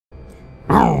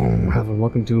and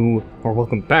welcome to, or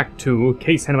welcome back to,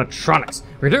 Case Animatronics.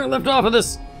 We're gonna left off of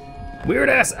this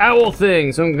weird-ass owl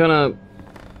thing, so I'm gonna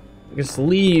just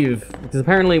leave, because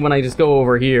apparently when I just go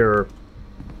over here,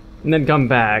 and then come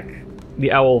back,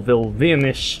 the owl will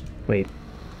vanish. Wait.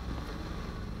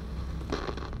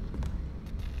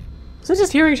 Is it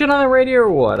just hearing shit on the radio or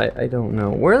what? I don't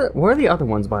know. Where are the other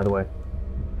ones, by the way?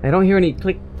 I don't hear any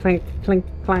click, clink, clink,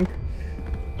 clank.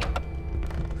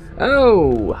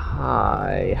 Oh,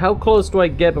 hi. How close do I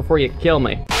get before you kill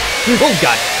me? Oh,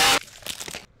 God.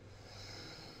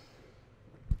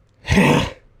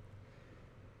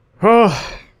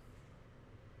 Oh.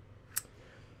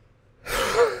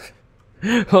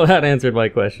 Well, that answered my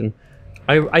question.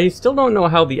 I still don't know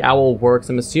how the owl works.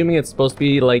 I'm assuming it's supposed to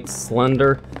be like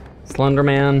Slender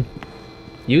Man.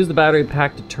 Use the battery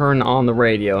pack to turn on the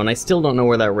radio, and I still don't know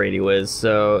where that radio is.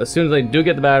 So as soon as I do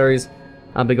get the batteries,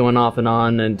 I'll be going off and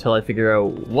on until I figure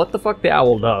out what the fuck the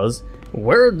owl does,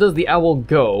 where does the owl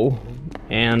go,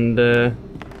 and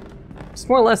just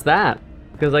more or less that.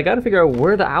 Because I gotta figure out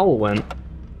where the owl went.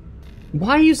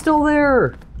 Why are you still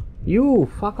there?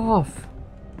 You, fuck off.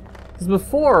 Because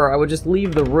before, I would just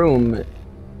leave the room.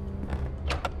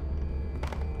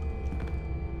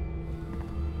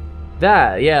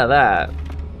 Yeah, that.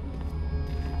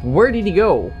 Where did he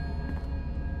go?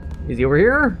 Is he over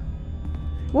here?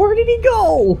 Where did he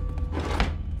go?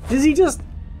 Does he just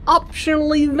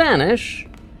optionally vanish?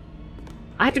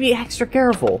 I have to be extra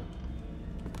careful.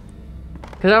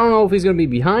 Because I don't know if he's going to be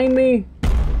behind me.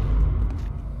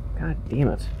 God damn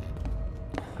it.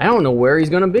 I don't know where he's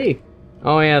going to be.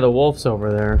 Oh yeah, the wolf's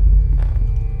over there.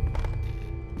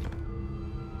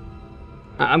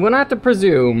 I'm going to have to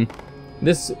presume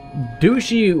this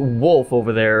douchey wolf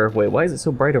over there... Wait, why is it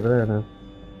so bright over there now?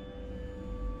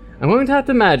 I'm going to have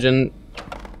to imagine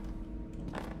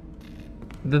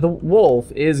the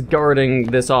wolf is guarding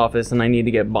this office and I need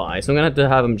to get by, so I'm gonna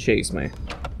have him chase me.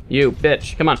 You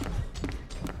bitch, come on.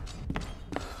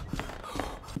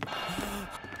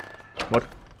 What?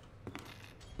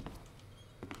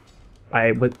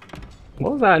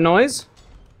 What was that noise?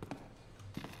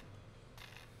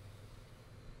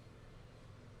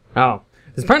 Oh,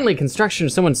 there's apparently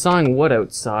construction, someone sawing wood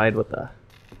outside. What the?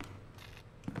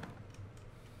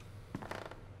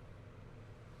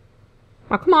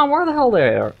 Oh, come on, where the hell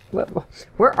they are?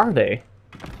 Where are they?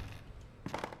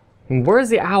 And where's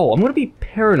the owl? I'm gonna be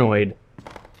paranoid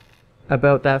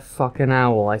about that fucking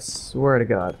owl, I swear to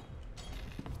God.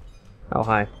 Oh,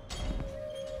 hi.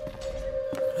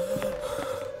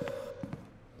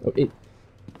 Oh,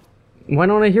 why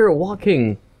don't I hear it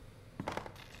walking?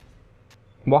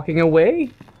 Walking away?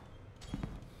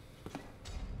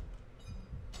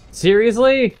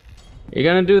 Seriously? You're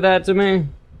gonna do that to me?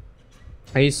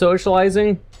 Are you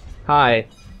socializing? Hi.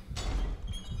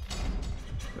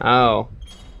 Oh.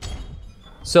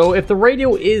 So if the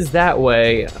radio is that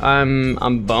way,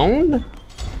 I'm boned?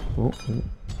 Oh.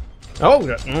 Oh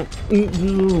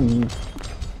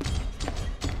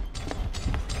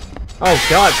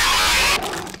God.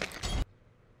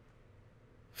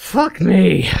 Fuck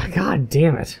me. God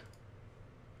damn it.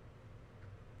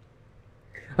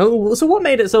 Oh, so what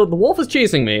made it so the wolf is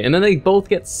chasing me and then they both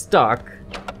get stuck?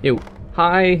 Ew.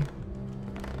 Hi.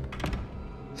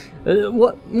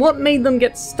 What made them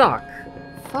get stuck?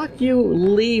 Fuck you,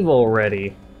 leave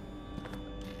already.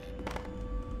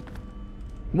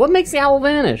 What makes the owl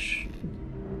vanish?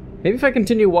 Maybe if I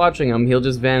continue watching him, he'll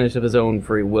just vanish of his own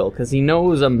free will, because he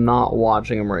knows I'm not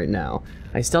watching him right now.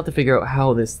 I still have to figure out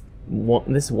how this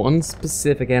one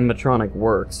specific animatronic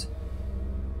works.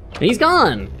 And he's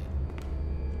gone!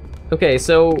 Okay,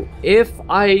 so if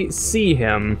I see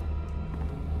him,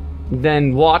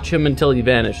 then watch him until he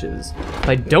vanishes. If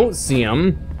I don't see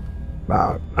him,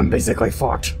 I'm basically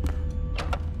fucked.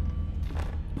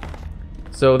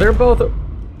 So they're both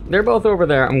over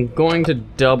there. I'm going to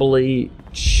doubly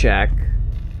check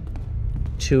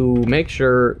to make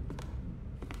sure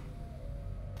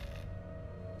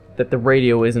that the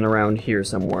radio isn't around here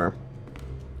somewhere.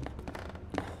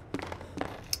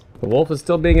 The wolf is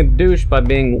still being a douche by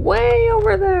being way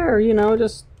over there, you know,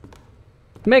 just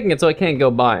making it so I can't go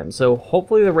by him. So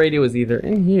hopefully the radio is either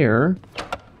in here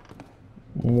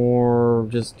or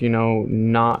just, you know,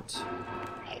 not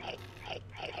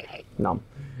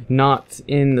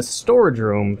in the storage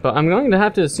room. But I'm going to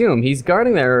have to assume he's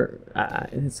guarding there.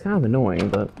 It's kind of annoying,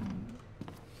 but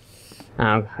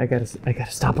I gotta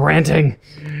stop ranting.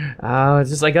 It's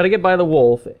just I gotta get by the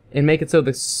wolf and make it so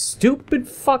the stupid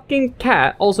fucking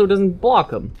cat also doesn't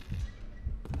block him.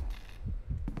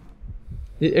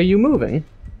 Are you moving?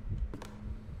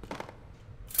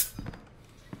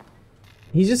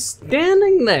 He's just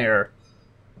standing there.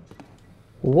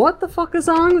 What the fuck is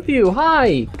wrong with you?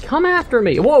 Hi! Come after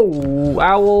me! Whoa!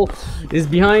 Owl is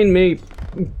behind me.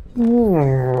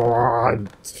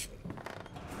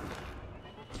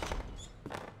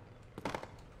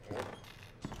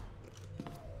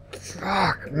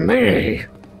 Fuck me!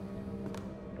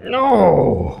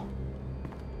 No!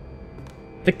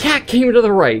 The cat came to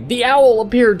the right. The owl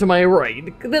appeared to my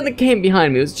right. Then it came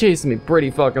behind me. It was chasing me pretty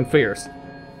fucking fierce.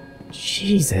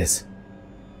 Jesus.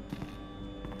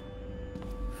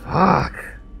 Fuck.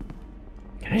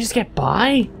 Can I just get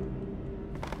by?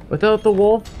 Without the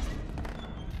wolf?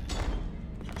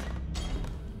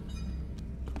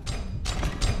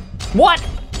 What?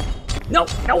 No,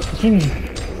 no.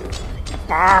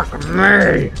 Fuck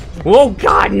me. Oh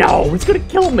god, no. It's gonna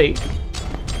kill me.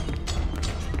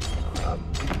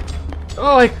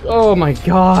 Oh my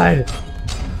god.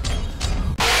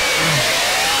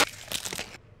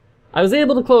 I was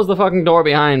able to close the fucking door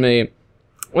behind me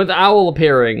with the owl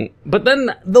appearing, but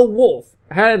then the wolf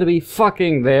had to be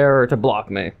fucking there to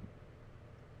block me.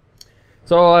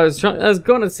 So I was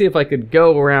going to see if I could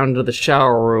go around to the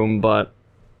shower room, but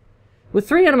with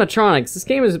 3 animatronics, this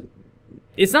game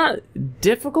it's not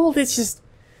difficult, it's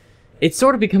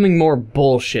sort of becoming more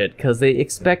bullshit, because they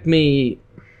expect me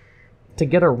to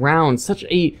get around such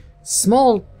a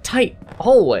small, tight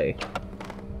hallway.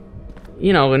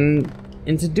 You know, and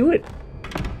to do it,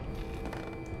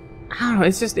 I don't know,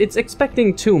 it's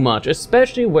expecting too much,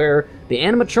 especially where the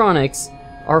animatronics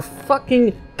are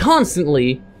fucking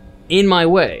constantly in my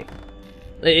way.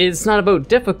 It's not about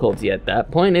difficulty at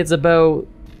that point, it's about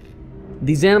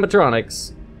these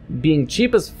animatronics being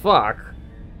cheap as fuck,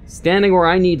 standing where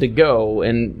I need to go,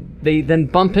 and they then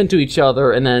bump into each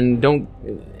other and then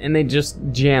they just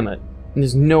jam it. And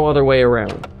there's no other way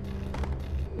around.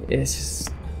 It's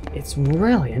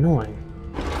really annoying.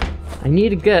 I need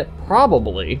to get,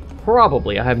 probably,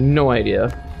 I have no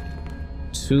idea,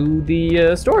 to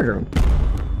the storage room.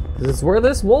 Because it's where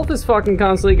this wolf is fucking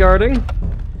constantly guarding.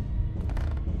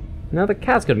 Now the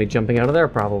cat's gonna be jumping out of there,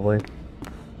 probably.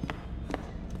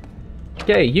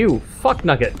 Okay, you, fuck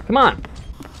nugget, come on.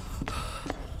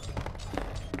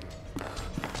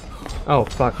 Oh,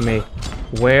 fuck me.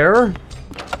 Where?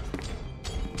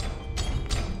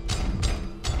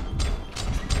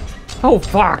 Oh,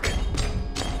 fuck!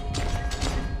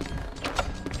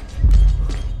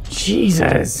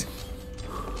 Jesus!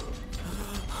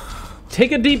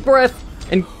 Take a deep breath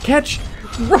and catch...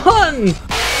 Run!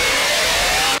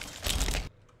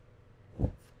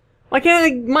 Why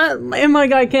can't my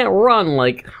guy can't run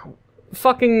like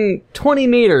fucking 20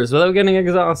 meters without getting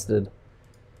exhausted?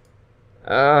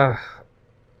 I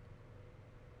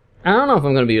don't know if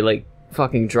I'm gonna be like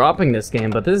fucking dropping this game,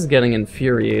 but this is getting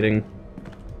infuriating.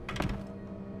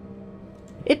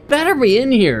 It better be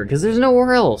in here, because there's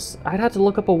nowhere else. I'd have to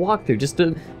look up a walkthrough just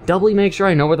to doubly make sure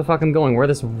I know where the fuck I'm going, where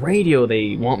this radio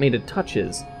they want me to touch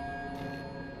is.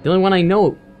 The only one I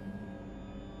know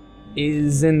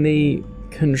is in the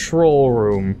control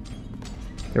room.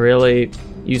 Really?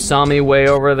 You saw me way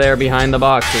over there behind the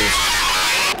boxes.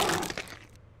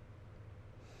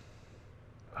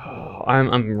 Oh,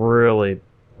 I'm really,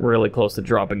 really close to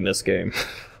dropping this game.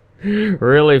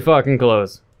 Really fucking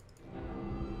close.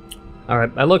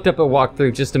 Alright, I looked up a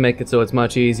walkthrough just to make it so it's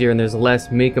much easier and there's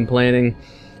less me complaining,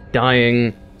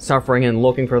 dying, suffering, and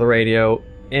looking for the radio.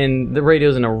 And the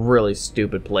radio's in a really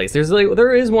stupid place.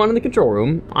 There is one in the control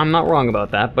room. I'm not wrong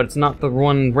about that, but it's not the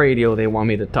one radio they want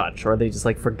me to touch, or they just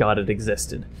like forgot it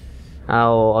existed.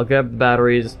 I'll grab the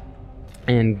batteries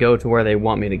and go to where they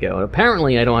want me to go. And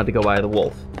apparently I don't have to go by the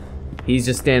wolf. He's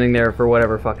just standing there for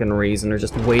whatever fucking reason, or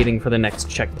just waiting for the next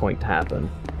checkpoint to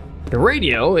happen. The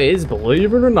radio is,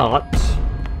 believe it or not,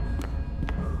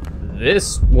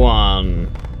 this one.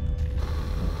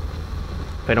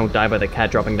 If I don't die by the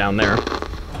cat dropping down there.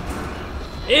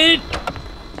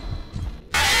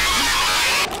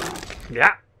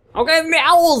 Yeah. Okay, the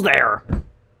owl's there.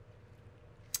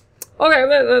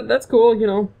 Okay, that's cool, you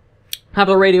know. Have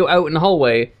the radio out in the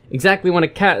hallway exactly when a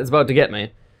cat is about to get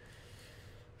me.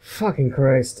 Fucking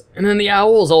Christ. And then the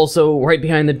owl's also right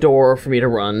behind the door for me to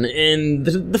run, and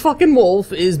the fucking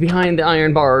wolf is behind the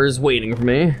iron bars waiting for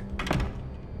me.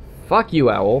 Fuck you,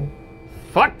 owl.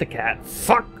 Fuck the cat.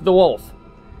 Fuck the wolf.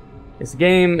 This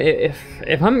game,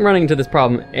 if I'm running into this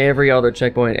problem every other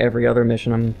checkpoint, every other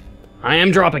mission, I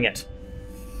am dropping it.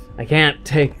 I can't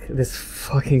take this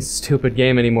fucking stupid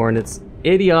game anymore, and its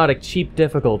idiotic, cheap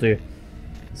difficulty.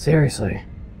 Seriously.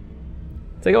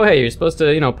 It's like, oh hey, you're supposed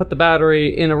to, you know, put the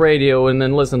battery in a radio and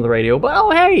then listen to the radio, but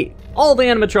oh hey, all the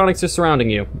animatronics are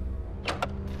surrounding you.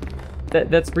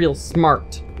 That's real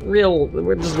smart.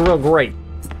 Just real great.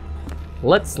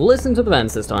 let's listen to the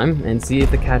vents this time and see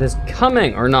if the cat is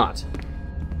coming or not.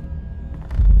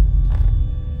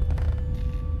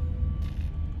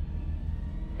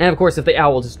 And of course, if the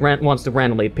owl just wants to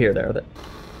randomly appear there.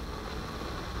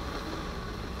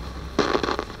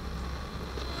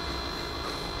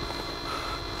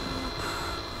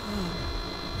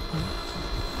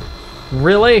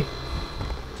 Really?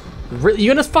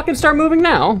 You gonna fucking start moving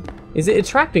now? Is it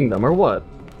attracting them or what?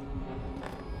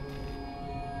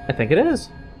 I think it is.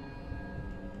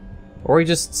 Or he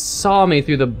just saw me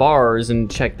through the bars and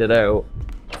checked it out.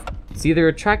 It's either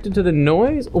attracted to the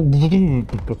noise.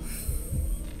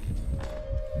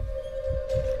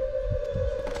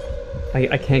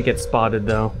 I can't get spotted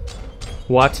though.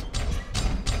 What?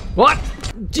 What?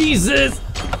 Jesus!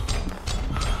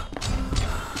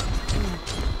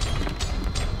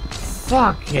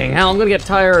 Fucking hell, I'm gonna get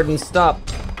tired and stop.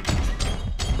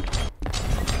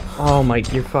 Oh my,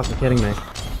 you're fucking kidding me.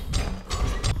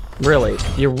 Really?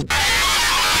 You're...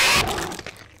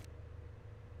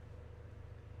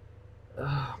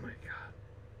 Oh my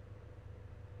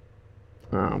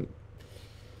god.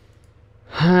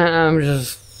 I'm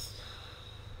just...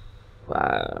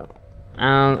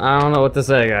 I don't know what to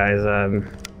say, guys.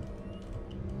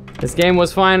 This game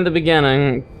was fine at the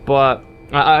beginning, but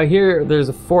I hear there's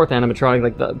a fourth animatronic,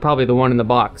 like probably the one in the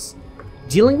box.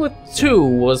 Dealing with 2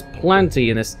 was plenty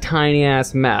in this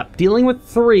tiny-ass map. Dealing with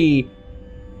 3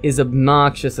 is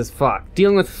obnoxious as fuck.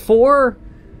 Dealing with 4...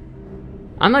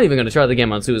 I'm not even gonna try the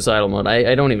game on suicidal mode.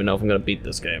 I don't even know if I'm gonna beat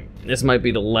this game. This might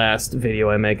be the last video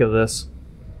I make of this.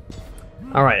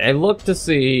 Alright, I looked to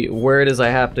see where it is I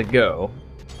have to go.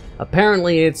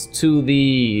 Apparently it's to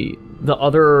the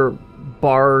other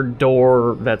bar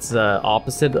door that's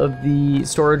opposite of the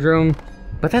storage room.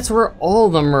 But that's where all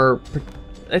of them are...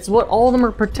 It's what all of them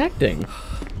are protecting.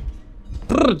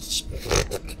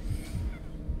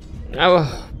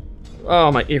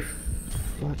 Oh my...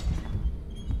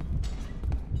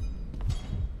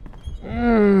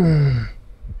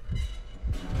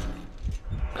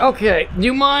 Okay, do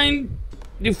you mind?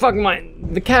 Do you fucking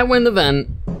mind? The cat went in the vent.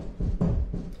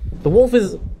 The wolf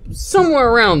is somewhere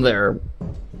around there.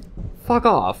 Fuck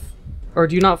off. Or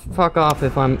do you not fuck off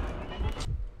if I'm...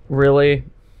 Really?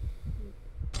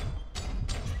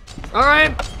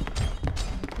 Alright.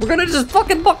 We're gonna just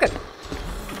fucking book it.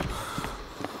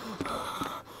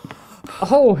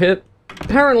 Oh,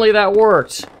 apparently that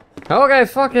worked. Okay,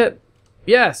 fuck it.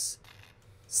 Yes.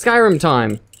 Skyrim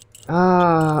time.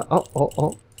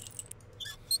 Oh.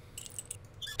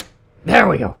 There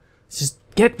we go. Let's just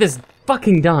get this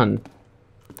fucking done.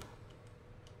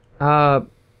 The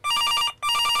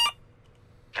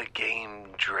game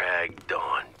dragged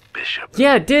on, Bishop.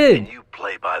 Yeah, it did. And you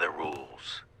play by the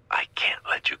rules. I can't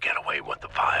let you get away with the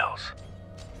files.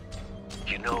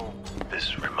 You know,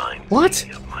 this reminds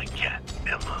me of my cat,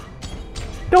 Emma.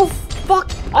 No, fuck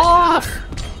off!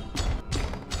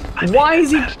 Why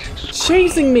is he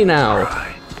chasing me now?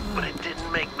 Cried, but it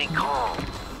didn't make me calm.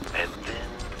 And then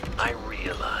I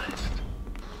realized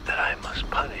that I must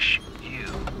punish you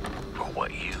for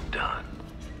what you've done.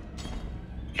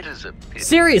 It is a pity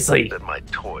Seriously? that my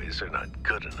toys are not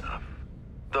good enough.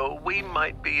 Though we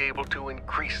might be able to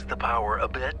increase the power a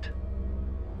bit.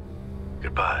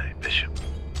 Goodbye, Bishop.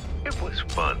 It was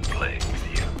fun playing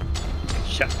with you.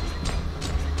 Shut.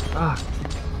 Ah.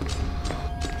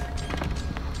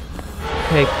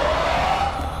 Okay.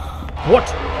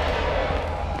 What?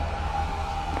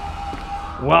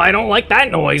 Well, I don't like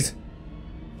that noise.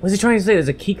 What's he trying to say? There's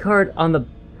a key card on the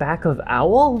back of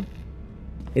Owl?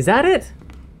 Is that it?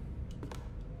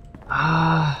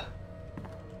 Ah.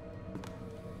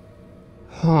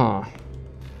 Huh.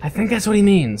 I think that's what he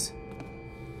means.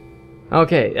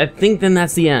 Okay, I think then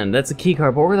that's the end. That's a key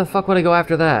card, but where the fuck would I go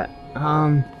after that?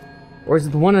 Or is it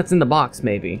the one that's in the box,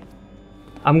 maybe?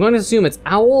 I'm going to assume it's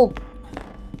Owl.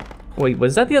 Wait,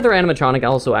 was that the other animatronic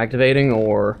also activating,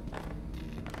 or...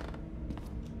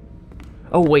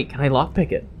 Oh, wait, can I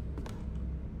lockpick it?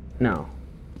 No.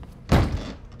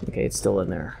 Okay, it's still in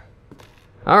there.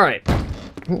 Alright.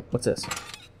 Oh, what's this?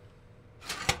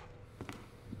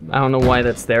 I don't know why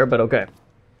that's there, but okay.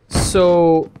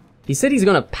 So, he said he's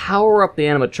gonna power up the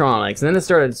animatronics, and then it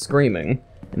started screaming,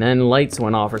 and then lights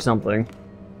went off or something.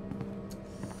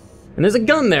 And there's a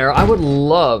gun there. I would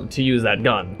love to use that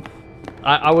gun.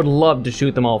 I would love to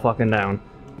shoot them all fucking down.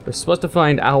 We're supposed to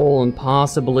find Owl and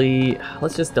possibly...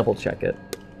 Let's just double check it.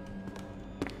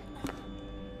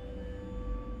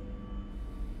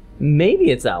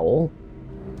 Maybe it's Owl.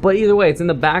 But either way, it's in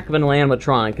the back of an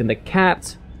animatronic, and the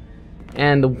cat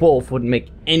and the wolf wouldn't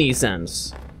make any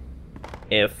sense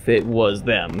if it was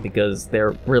them, because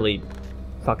they're really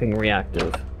fucking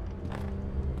reactive.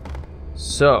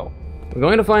 So, we're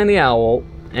going to find the owl,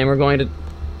 and we're going to...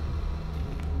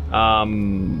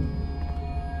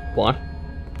 What?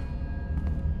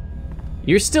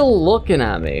 You're still looking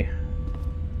at me.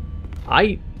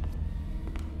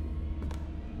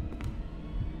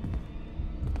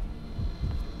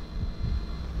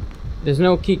 There's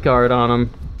no key card on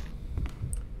him.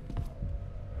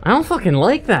 I don't fucking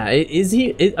like that. Is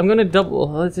he... I'm gonna double...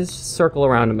 Let's just circle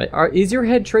around him. Is your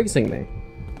head tracing me?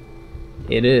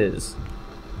 It is.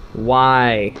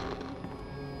 Why?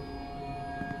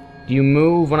 Do you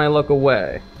move when I look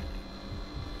away?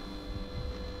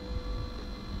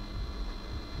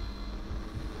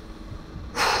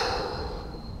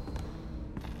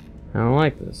 I don't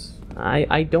like this.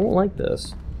 I don't like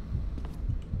this.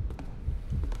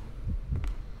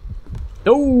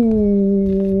 Oh,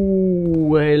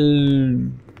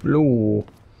 hello.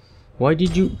 Why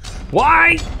did you...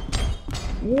 Why?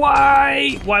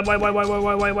 Why? Why?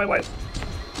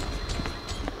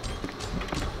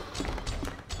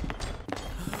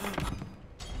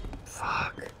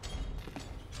 Fuck.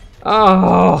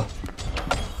 Oh.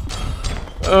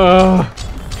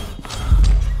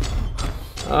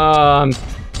 I'm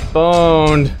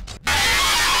boned.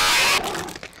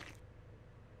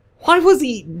 Why was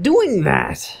he doing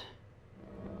that?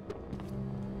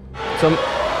 So,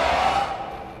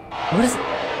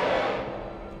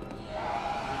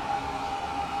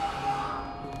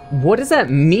 what does that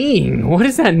mean? What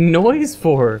is that noise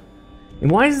for?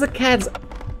 And why is the cat's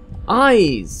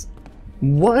eyes?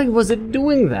 Why was it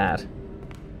doing that?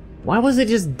 Why was it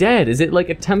just dead? Is it like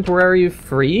a temporary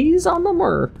freeze on them,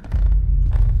 or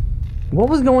what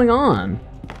was going on?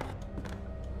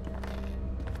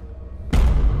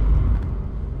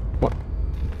 What?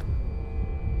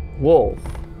 Wolf.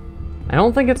 I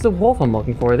don't think it's the wolf I'm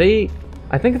looking for. I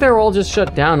think they're all just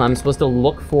shut down. I'm supposed to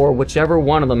look for whichever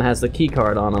one of them has the key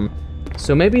card on them.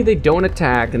 So maybe they don't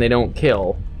attack and they don't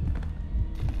kill.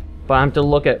 But I have to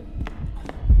look at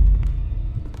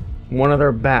one of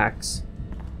their backs.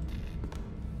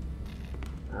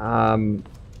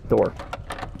 Door.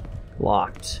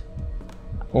 Locked.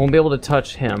 I won't be able to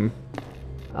touch him.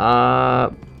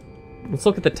 Let's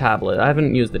look at the tablet. I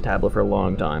haven't used the tablet for a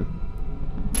long time.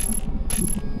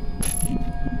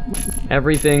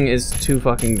 Everything is too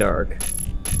fucking dark.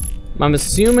 I'm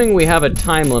assuming we have a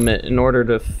time limit in order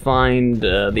to find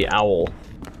the owl.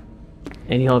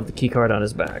 And he'll have the key card on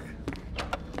his back.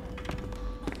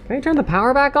 Can I turn the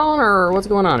power back on, or what's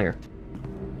going on here?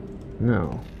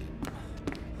 No.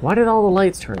 Why did all the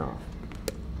lights turn off?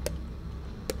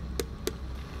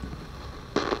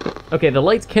 Okay, the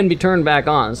lights can be turned back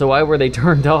on, so why were they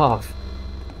turned off?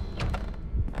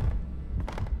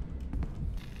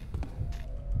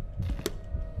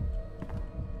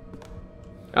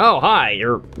 Oh, hi,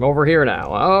 you're over here now.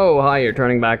 Oh, hi, you're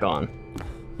turning back on.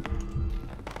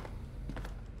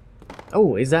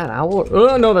 Oh, is that owl?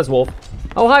 Oh, no, that's wolf.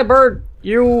 Oh, hi, bird.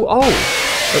 You, oh.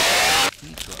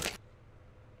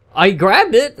 I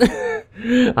grabbed it.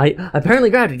 I apparently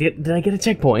grabbed it. Did I get a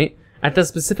checkpoint at that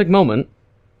specific moment?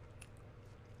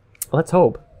 Let's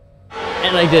hope.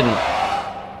 And I didn't.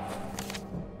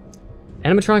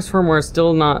 Animatronics firmware is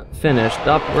still not finished.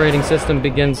 The operating system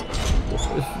begins...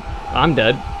 I'm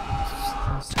dead.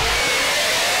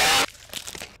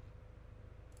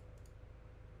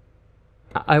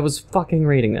 I was fucking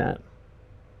reading that.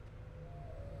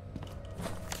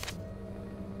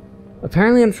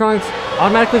 Apparently animatronics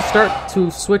automatically start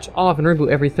to switch off and reboot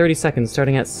every 30 seconds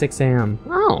starting at 6 AM.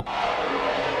 Oh.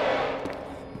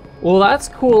 Well, that's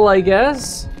cool, I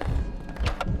guess.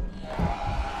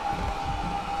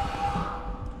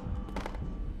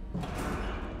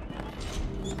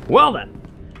 Well then.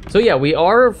 So yeah, we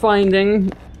are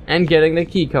finding and getting the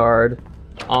key card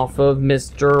off of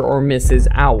Mr. or Mrs.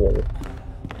 Owl.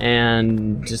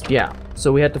 And just, yeah.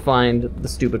 So we had to find the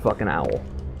stupid fucking owl.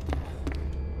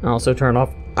 And also turn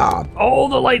off all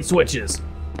the light switches.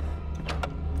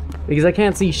 Because I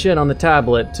can't see shit on the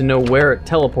tablet to know where it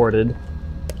teleported.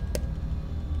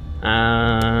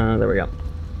 There we go.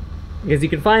 Because you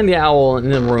can find the owl in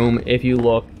the room if you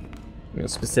look, you know,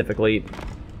 specifically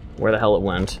where the hell it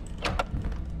went.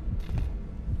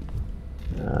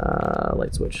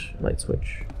 Light switch, light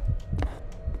switch.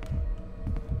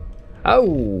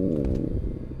 Oh,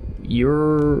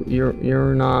 you're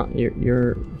not,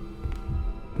 you're,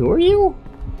 who are you?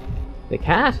 The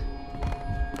cat?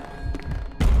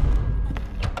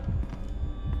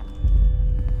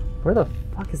 Where the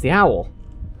fuck is the owl?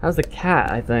 How's the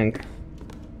cat, I think.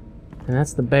 And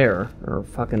that's the bear, or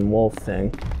fucking wolf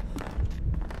thing.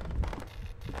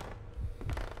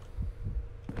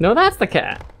 No, that's the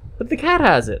cat. But the cat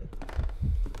has it.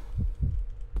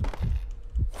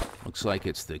 Looks like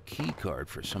it's the key card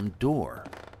for some door.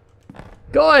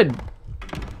 Good!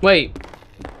 Wait.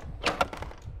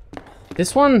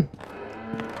 This one?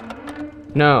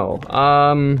 No.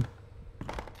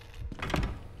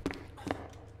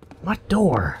 What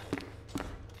door?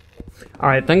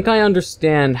 Alright, I think I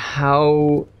understand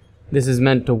how this is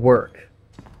meant to work.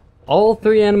 All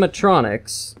three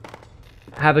animatronics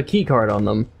have a keycard on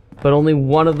them, but only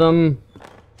one of them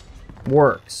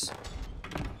works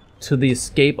to the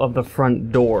escape of the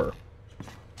front door.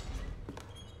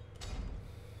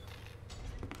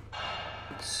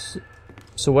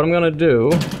 So what I'm gonna do...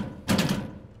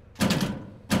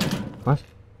 What?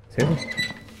 Seriously?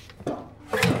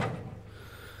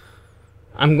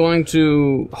 I'm going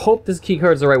to hope this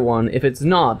keycard's the right one. If it's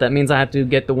not, that means I have to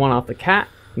get the one off the cat,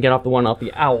 and get off the one off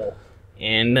the owl,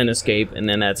 and then escape, and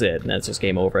then that's it. And that's just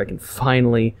game over. I can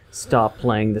finally stop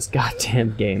playing this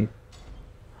goddamn game.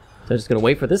 So I'm just gonna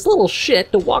wait for this little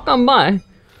shit to walk on by,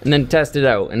 and then test it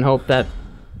out, and hope that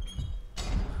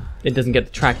it doesn't get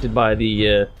attracted by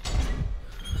the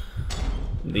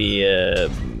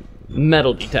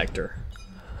metal detector.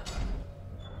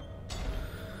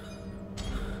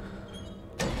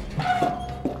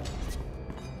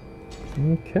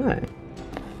 Okay.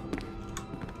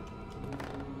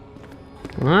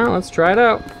 Well, let's try it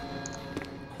out.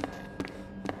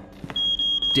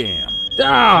 Damn.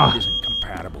 Ah! It isn't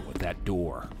compatible with that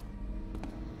door.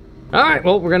 Alright,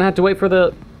 well, we're gonna have to wait for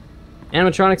the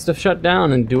animatronics to shut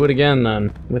down and do it again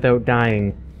then, without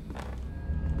dying.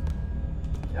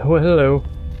 Oh, hello.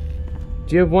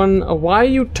 Do you have one? Why are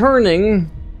you turning?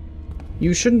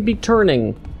 You shouldn't be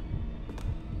turning.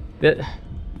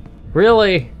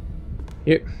 Really?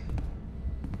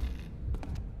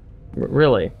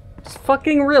 Really? Just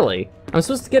fucking really? I'm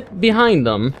supposed to get behind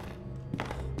them.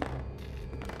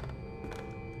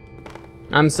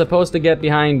 I'm supposed to get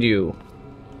behind you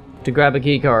to grab a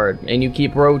key card, and you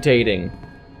keep rotating.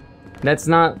 That's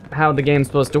not how the game's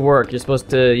supposed to work. You're supposed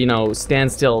to, you know,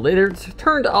 stand still. They're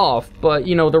turned off, but,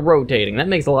 you know, they're rotating. That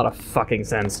makes a lot of fucking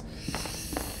sense.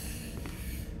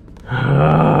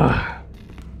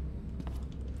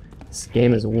 This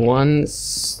game is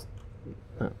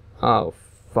oh,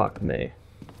 fuck me.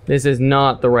 This is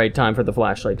not the right time for the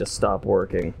flashlight to stop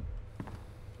working.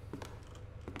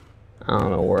 I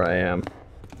don't know where I am.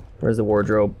 Where's the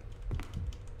wardrobe?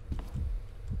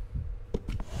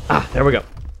 Ah, there we go.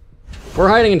 We're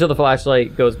hiding until the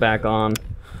flashlight goes back on.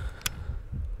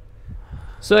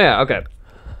 So yeah, okay.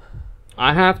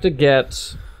 I have to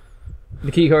get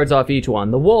the keycards off each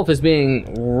one. The wolf is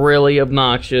being really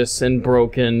obnoxious and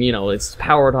broken. You know, it's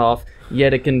powered off,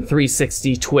 yet it can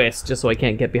 360 twist just so I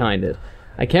can't get behind it.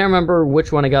 I can't remember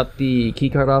which one I got the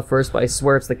keycard off first, but I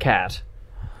swear it's the cat.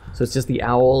 So it's just the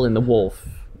owl and the wolf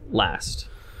last.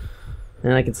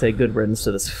 And I can say good riddance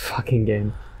to this fucking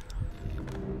game.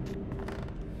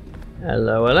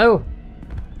 Hello, hello.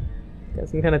 Got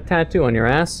some kind of tattoo on your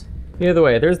ass. Either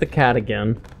way, there's the cat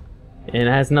again. And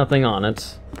it has nothing on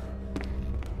it.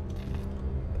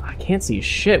 I can't see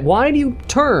shit. Why do you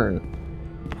turn?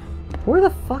 Where the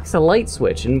fuck's the light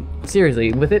switch? And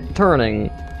seriously, with it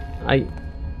turning, I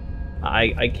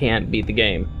can't beat the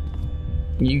game.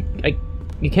 You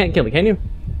can't kill me, can you?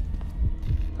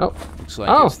 Oh. Looks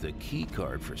like it's the key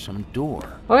card for some door.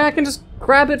 Oh yeah, I can just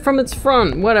grab it from its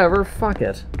front. Whatever, fuck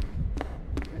it.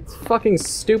 It's fucking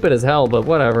stupid as hell, but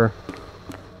whatever.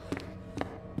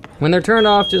 When they're turned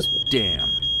off, just... Damn,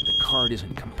 the card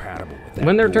isn't compatible with that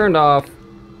When they're door. turned off,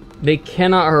 they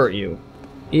cannot hurt you.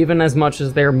 Even as much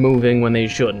as they're moving when they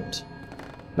shouldn't.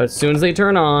 But as soon as they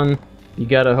turn on, you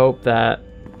gotta hope that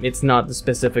it's not the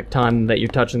specific time that you're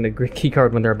touching the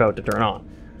keycard when they're about to turn on.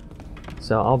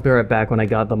 So I'll be right back when I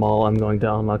got them all. I'm going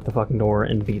to unlock the fucking door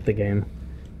and beat the game.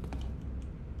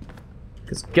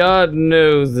 Because God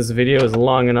knows this video is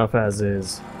long enough as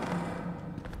is.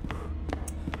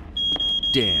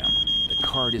 Damn, the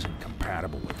card isn't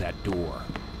compatible with that door.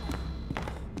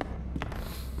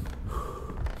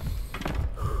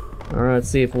 Alright, let's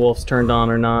see if Wolf's turned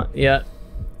on or not yet.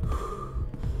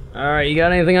 Alright, you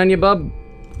got anything on you, bub?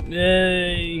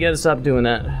 You gotta stop doing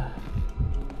that.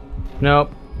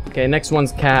 Nope. Okay, next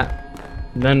one's cat,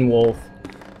 then wolf.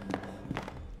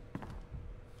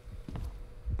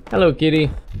 Hello, kitty.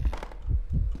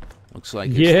 Looks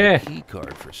like it's the key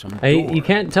card for some door. You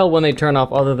can't tell when they turn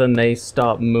off other than they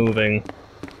stop moving.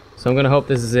 So I'm gonna hope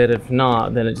this is it. If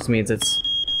not, then it just means it's...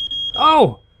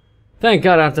 Oh! Thank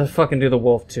God I have to fucking do the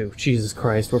wolf too. Jesus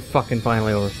Christ, we're fucking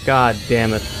finally over. God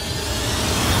damn it.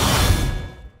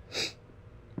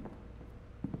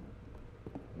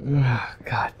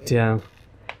 God damn.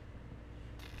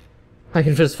 I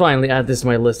can just finally add this to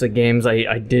my list of games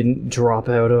I didn't drop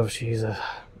out of. Jesus.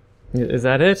 Is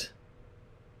that it?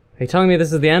 Are you telling me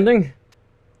this is the ending?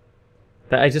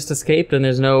 That I just escaped and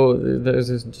there's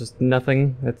just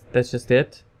nothing? That's just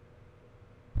it?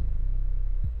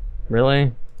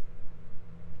 Really?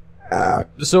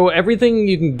 So everything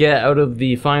you can get out of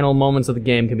the final moments of the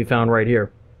game can be found right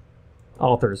here.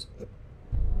 Authors.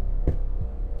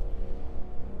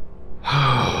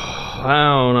 I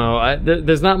don't know.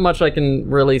 There's not much I can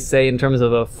really say in terms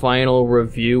of a final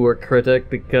review or critic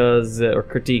because or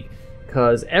critique,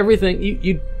 because everything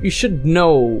you should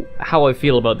know how I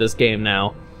feel about this game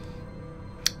now.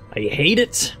 I hate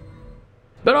it,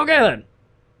 but okay then.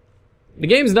 The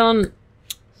game's done.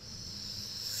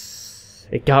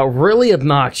 It got really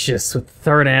obnoxious with the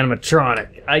third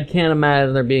animatronic. I can't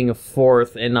imagine there being a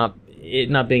fourth and it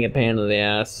not being a pain in the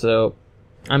ass. So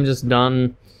I'm just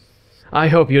done. I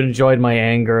hope you enjoyed my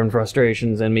anger and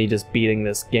frustrations and me just beating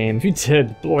this game. If you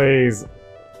did, please,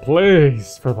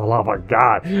 please, for the love of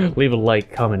God, leave a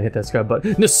like, comment, hit that subscribe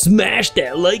button. Now smash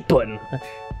that like button.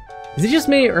 Is it just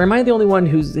me, or am I the only one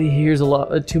who hears a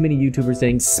lot, too many YouTubers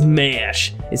saying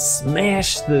smash? Is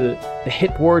smash the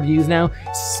hip word used now?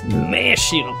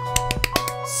 Smash, you know,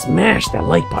 smash that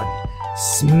like button.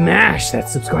 Smash that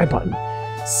subscribe button.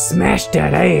 Smash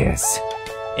that ass.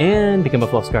 And become a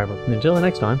fluff subscriber. Until the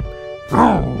next time.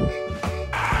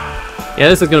 Yeah,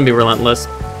 this is gonna be relentless.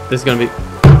 This is gonna be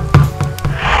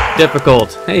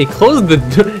difficult. Hey, he closed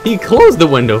the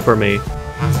window for me.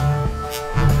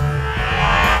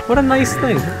 What a nice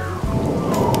thing.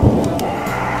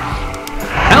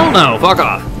 Hell no, fuck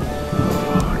off.